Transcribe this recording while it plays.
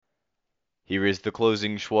Here is the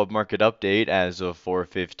closing Schwab market update as of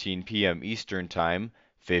 4:15 p.m. Eastern Time,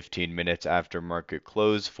 15 minutes after market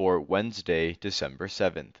close for Wednesday, December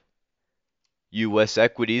 7th. U.S.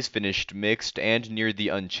 equities finished mixed and near the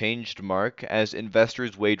unchanged mark as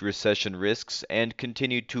investors weighed recession risks and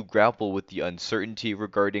continued to grapple with the uncertainty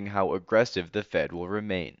regarding how aggressive the Fed will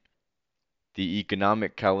remain. The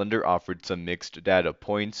economic calendar offered some mixed data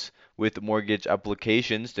points, with mortgage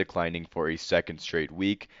applications declining for a second straight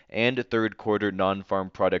week and third quarter non-farm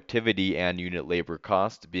productivity and unit labor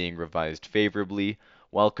costs being revised favorably,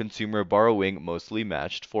 while consumer borrowing mostly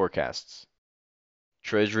matched forecasts.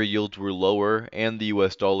 Treasury yields were lower, and the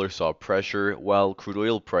U.S. dollar saw pressure, while crude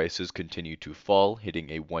oil prices continued to fall, hitting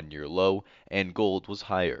a one-year low, and gold was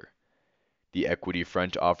higher. The equity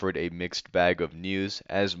front offered a mixed bag of news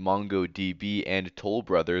as MongoDB and Toll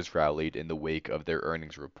Brothers rallied in the wake of their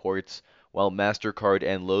earnings reports, while MasterCard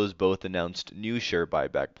and Lowe's both announced new share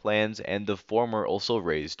buyback plans and the former also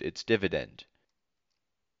raised its dividend.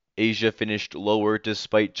 Asia finished lower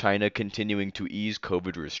despite China continuing to ease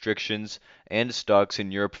COVID restrictions, and stocks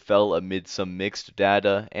in Europe fell amid some mixed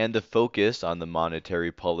data and the focus on the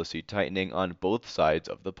monetary policy tightening on both sides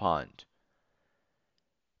of the pond.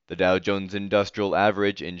 The Dow Jones Industrial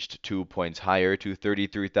Average inched 2 points higher to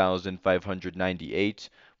 33,598,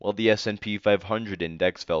 while the S&P 500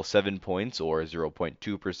 index fell 7 points or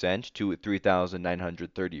 0.2% to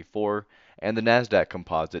 3,934, and the Nasdaq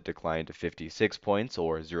Composite declined 56 points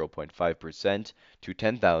or 0.5% to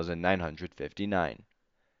 10,959.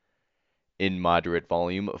 In moderate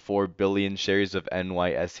volume, 4 billion shares of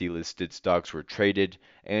NYSE listed stocks were traded,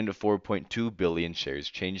 and 4.2 billion shares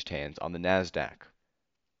changed hands on the Nasdaq.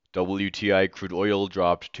 WTI crude oil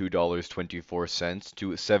dropped $2.24 to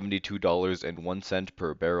 $72.01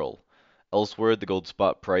 per barrel. Elsewhere, the gold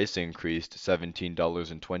spot price increased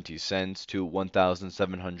 $17.20 to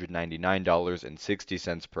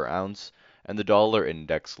 $1,799.60 per ounce, and the dollar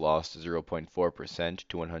index lost 0.4%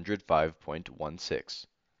 to 105.16.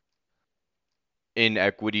 In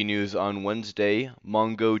equity news on Wednesday,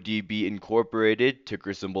 MongoDB Incorporated,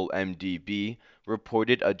 ticker symbol MDB,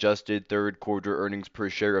 reported adjusted third quarter earnings per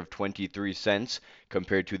share of 23 cents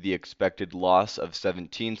compared to the expected loss of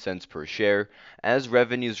 17 cents per share, as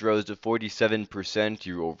revenues rose 47%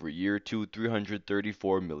 year over year to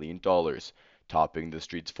 $334 million, topping the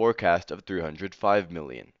street's forecast of $305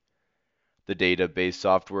 million. The database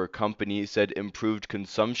software company said improved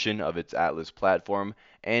consumption of its Atlas platform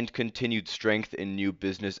and continued strength in new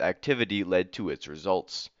business activity led to its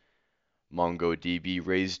results. MongoDB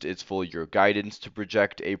raised its full-year guidance to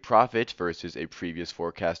project a profit versus a previous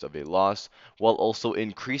forecast of a loss, while also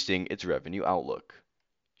increasing its revenue outlook.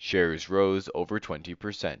 Shares rose over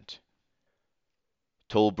 20%.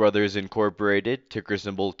 Toll Brothers Incorporated, ticker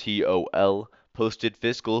symbol TOL, posted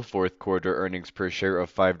fiscal fourth quarter earnings per share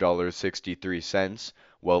of $5.63,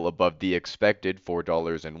 well above the expected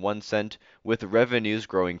 $4.01, with revenues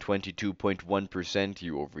growing 22.1%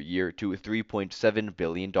 year over year to $3.7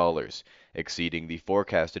 billion, exceeding the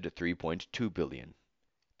forecasted $3.2 billion.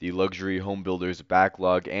 The luxury home builder's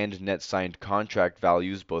backlog and net signed contract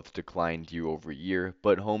values both declined year over year,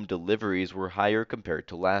 but home deliveries were higher compared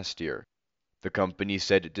to last year. The company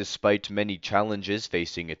said despite many challenges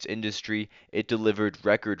facing its industry, it delivered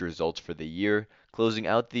record results for the year, closing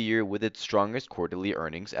out the year with its strongest quarterly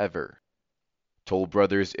earnings ever. Toll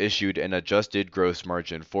Brothers issued an adjusted gross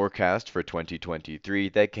margin forecast for 2023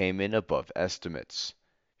 that came in above estimates.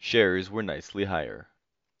 Shares were nicely higher.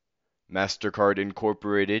 MasterCard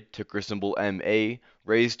Incorporated, ticker symbol MA,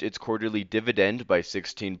 raised its quarterly dividend by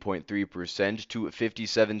 16.3% to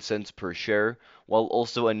 57 cents per share, while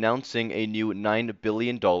also announcing a new $9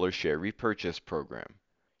 billion share repurchase program.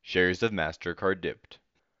 Shares of MasterCard dipped.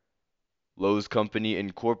 Lowe's Company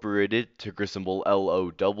Incorporated, ticker symbol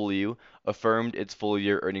LOW, affirmed its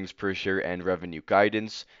full-year earnings per share and revenue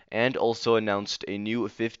guidance, and also announced a new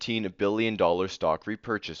 $15 billion stock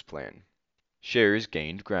repurchase plan. Shares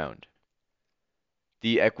gained ground.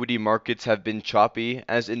 The equity markets have been choppy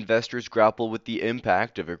as investors grapple with the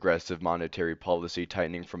impact of aggressive monetary policy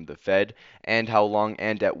tightening from the Fed and how long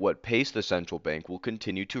and at what pace the central bank will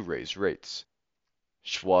continue to raise rates.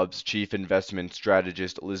 Schwab's chief investment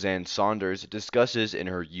strategist Lizanne Saunders discusses in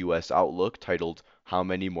her U.S. Outlook titled How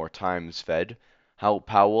Many More Times Fed? How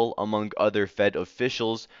Powell, among other Fed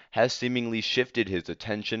officials, has seemingly shifted his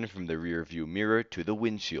attention from the rearview mirror to the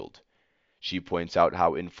windshield. She points out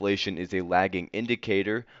how inflation is a lagging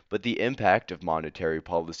indicator, but the impact of monetary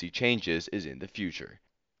policy changes is in the future.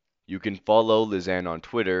 You can follow Lizanne on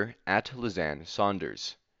Twitter at Lizanne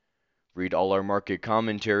Saunders. Read all our market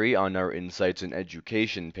commentary on our Insights and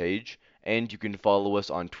Education page, and you can follow us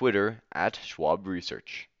on Twitter at Schwab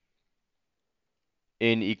Research.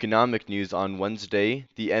 In economic news on Wednesday,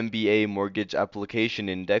 the MBA mortgage application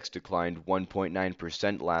index declined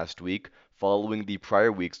 1.9% last week, following the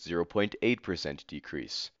prior week's 0.8%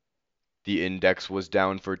 decrease. The index was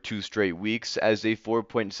down for 2 straight weeks as a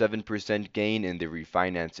 4.7% gain in the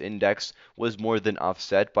refinance index was more than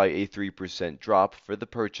offset by a 3% drop for the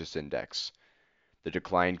purchase index. The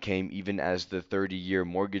decline came even as the 30-year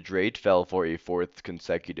mortgage rate fell for a fourth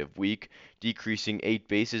consecutive week, decreasing 8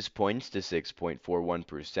 basis points to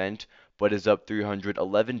 6.41%, but is up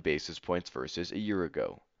 311 basis points versus a year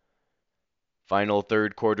ago. Final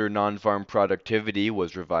third quarter non-farm productivity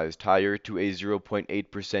was revised higher to a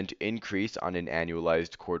 0.8% increase on an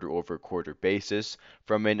annualized quarter-over-quarter basis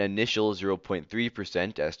from an initial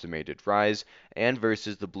 0.3% estimated rise and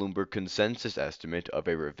versus the Bloomberg consensus estimate of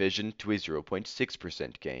a revision to a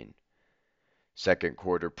 0.6% gain. Second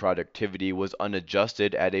quarter productivity was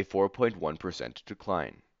unadjusted at a 4.1%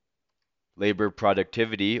 decline. Labor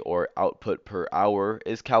productivity, or output per hour,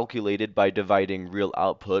 is calculated by dividing real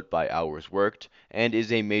output by hours worked and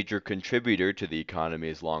is a major contributor to the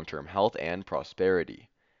economy's long-term health and prosperity.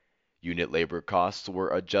 Unit labor costs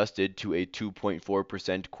were adjusted to a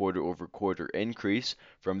 2.4% quarter-over-quarter increase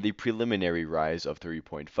from the preliminary rise of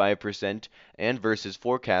 3.5% and versus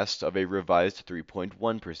forecasts of a revised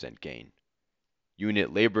 3.1% gain.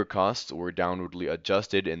 Unit labor costs were downwardly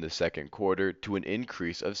adjusted in the second quarter to an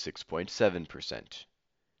increase of 6.7%.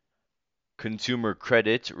 Consumer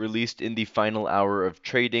credit, released in the final hour of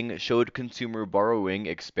trading, showed consumer borrowing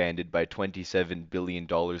expanded by $27 billion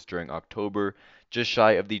during October, just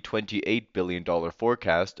shy of the $28 billion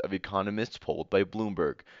forecast of economists polled by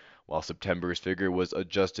Bloomberg, while September's figure was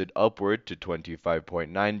adjusted upward to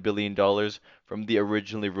 $25.9 billion from the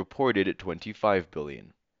originally reported $25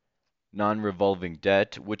 billion. Non-revolving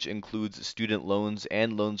debt, which includes student loans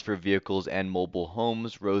and loans for vehicles and mobile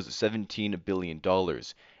homes, rose $17 billion,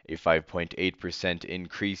 a 5.8%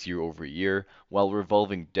 increase year over year, while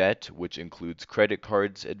revolving debt, which includes credit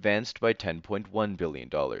cards, advanced by $10.1 billion,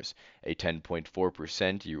 a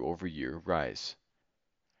 10.4% year over year rise.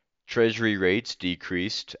 Treasury rates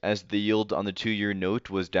decreased as the yield on the 2-year note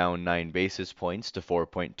was down 9 basis points to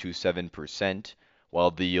 4.27%, while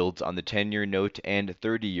the yields on the 10-year note and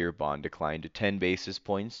 30-year bond declined 10 basis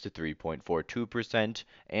points to 3.42%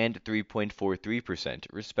 and 3.43%,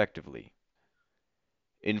 respectively.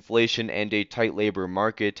 Inflation and a tight labor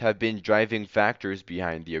market have been driving factors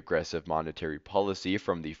behind the aggressive monetary policy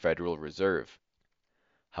from the Federal Reserve.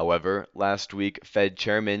 However, last week, Fed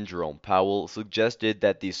Chairman Jerome Powell suggested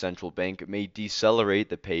that the central bank may decelerate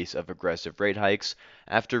the pace of aggressive rate hikes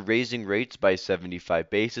after raising rates by 75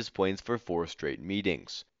 basis points for 4 straight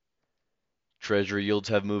meetings. Treasury yields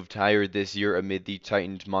have moved higher this year amid the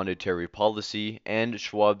tightened monetary policy, and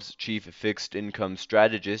Schwab's chief fixed income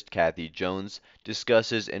strategist Kathy Jones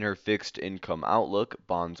discusses in her Fixed Income Outlook,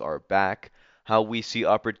 Bonds Are Back, how we see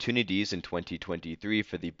opportunities in 2023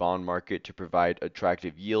 for the bond market to provide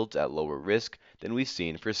attractive yields at lower risk than we've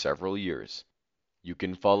seen for several years. You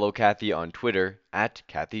can follow Kathy on Twitter at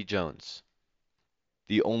Kathy Jones.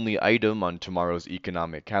 The only item on tomorrow's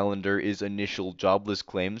economic calendar is initial jobless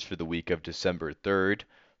claims for the week of December 3rd,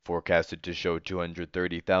 forecasted to show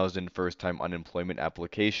 230,000 first-time unemployment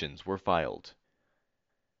applications were filed.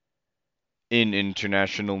 In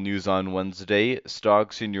international news on Wednesday,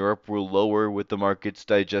 stocks in Europe were lower with the markets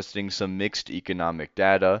digesting some mixed economic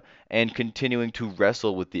data and continuing to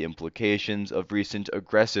wrestle with the implications of recent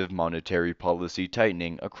aggressive monetary policy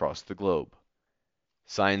tightening across the globe.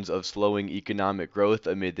 Signs of slowing economic growth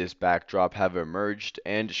amid this backdrop have emerged,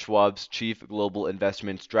 and Schwab's chief global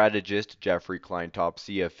investment strategist, Jeffrey Kleintop,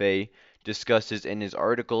 CFA, discusses in his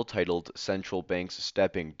article titled Central Banks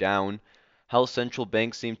Stepping Down how central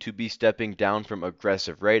banks seem to be stepping down from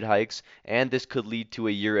aggressive rate hikes, and this could lead to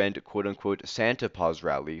a year-end quote-unquote Santa Paws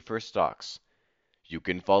rally for stocks. You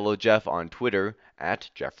can follow Jeff on Twitter at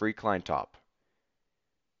Jeffrey Kleintop.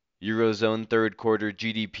 Eurozone third quarter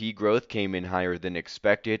GDP growth came in higher than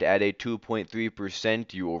expected at a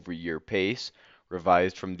 2.3% year-over-year pace,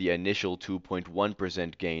 revised from the initial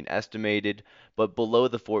 2.1% gain estimated, but below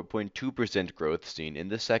the 4.2% growth seen in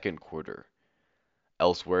the second quarter.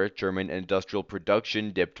 Elsewhere, German industrial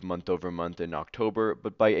production dipped month-over-month in October,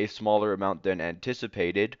 but by a smaller amount than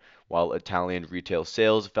anticipated, while Italian retail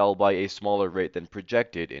sales fell by a smaller rate than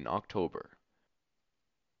projected in October.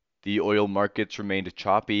 The oil markets remained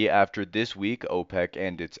choppy after this week OPEC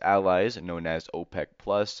and its allies, known as OPEC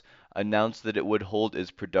Plus, announced that it would hold its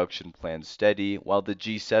production plans steady, while the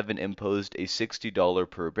G7 imposed a $60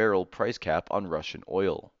 per barrel price cap on Russian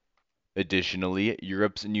oil. Additionally,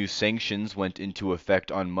 Europe's new sanctions went into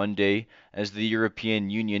effect on Monday as the European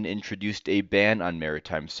Union introduced a ban on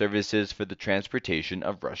maritime services for the transportation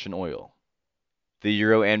of Russian oil. The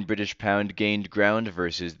euro and British pound gained ground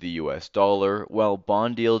versus the US dollar, while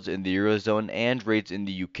bond yields in the Eurozone and rates in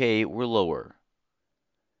the UK were lower.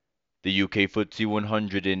 The UK FTSE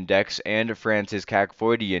 100 index and France's CAC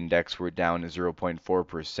 40 index were down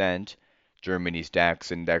 0.4%. Germany's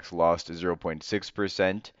DAX index lost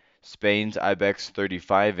 0.6%. Spain's IBEX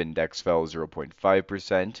 35 index fell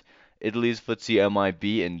 0.5%. Italy's FTSE MIB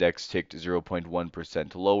index ticked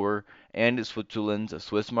 0.1% lower, and Switzerland's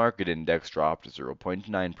Swiss market index dropped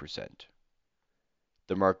 0.9%.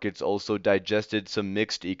 The markets also digested some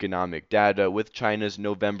mixed economic data, with China's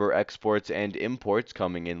November exports and imports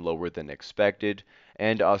coming in lower than expected,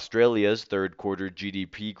 and Australia's third quarter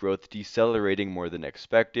GDP growth decelerating more than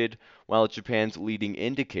expected, while Japan's leading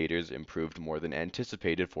indicators improved more than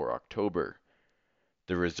anticipated for October.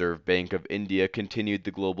 The Reserve Bank of India continued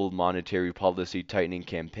the global monetary policy tightening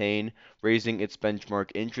campaign, raising its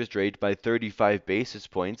benchmark interest rate by 35 basis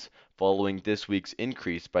points following this week's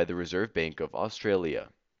increase by the Reserve Bank of Australia.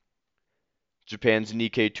 Japan's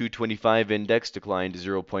Nikkei 225 index declined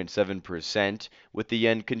 0.7%, with the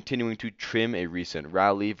yen continuing to trim a recent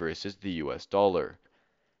rally versus the US dollar.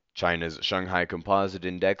 China's Shanghai Composite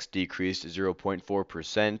Index decreased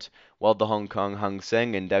 0.4%, while the Hong Kong Hang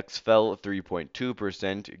Seng Index fell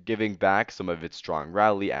 3.2%, giving back some of its strong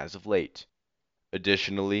rally as of late.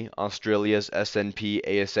 Additionally, Australia's S&P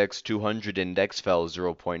ASX 200 Index fell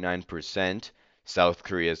 0.9%, South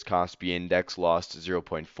Korea's Kospi Index lost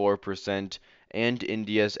 0.4%, and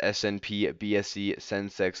India's S&P BSE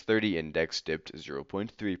Sensex 30 Index dipped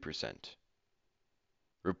 0.3%.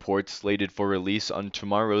 Reports slated for release on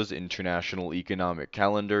tomorrow's international economic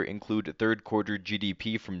calendar include third quarter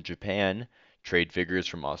GDP from Japan, trade figures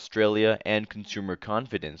from Australia, and consumer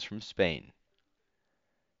confidence from Spain.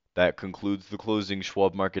 That concludes the closing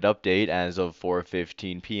Schwab market update as of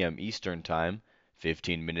 4:15 p.m. Eastern Time,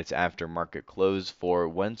 15 minutes after market close for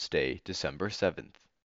Wednesday, December 7th.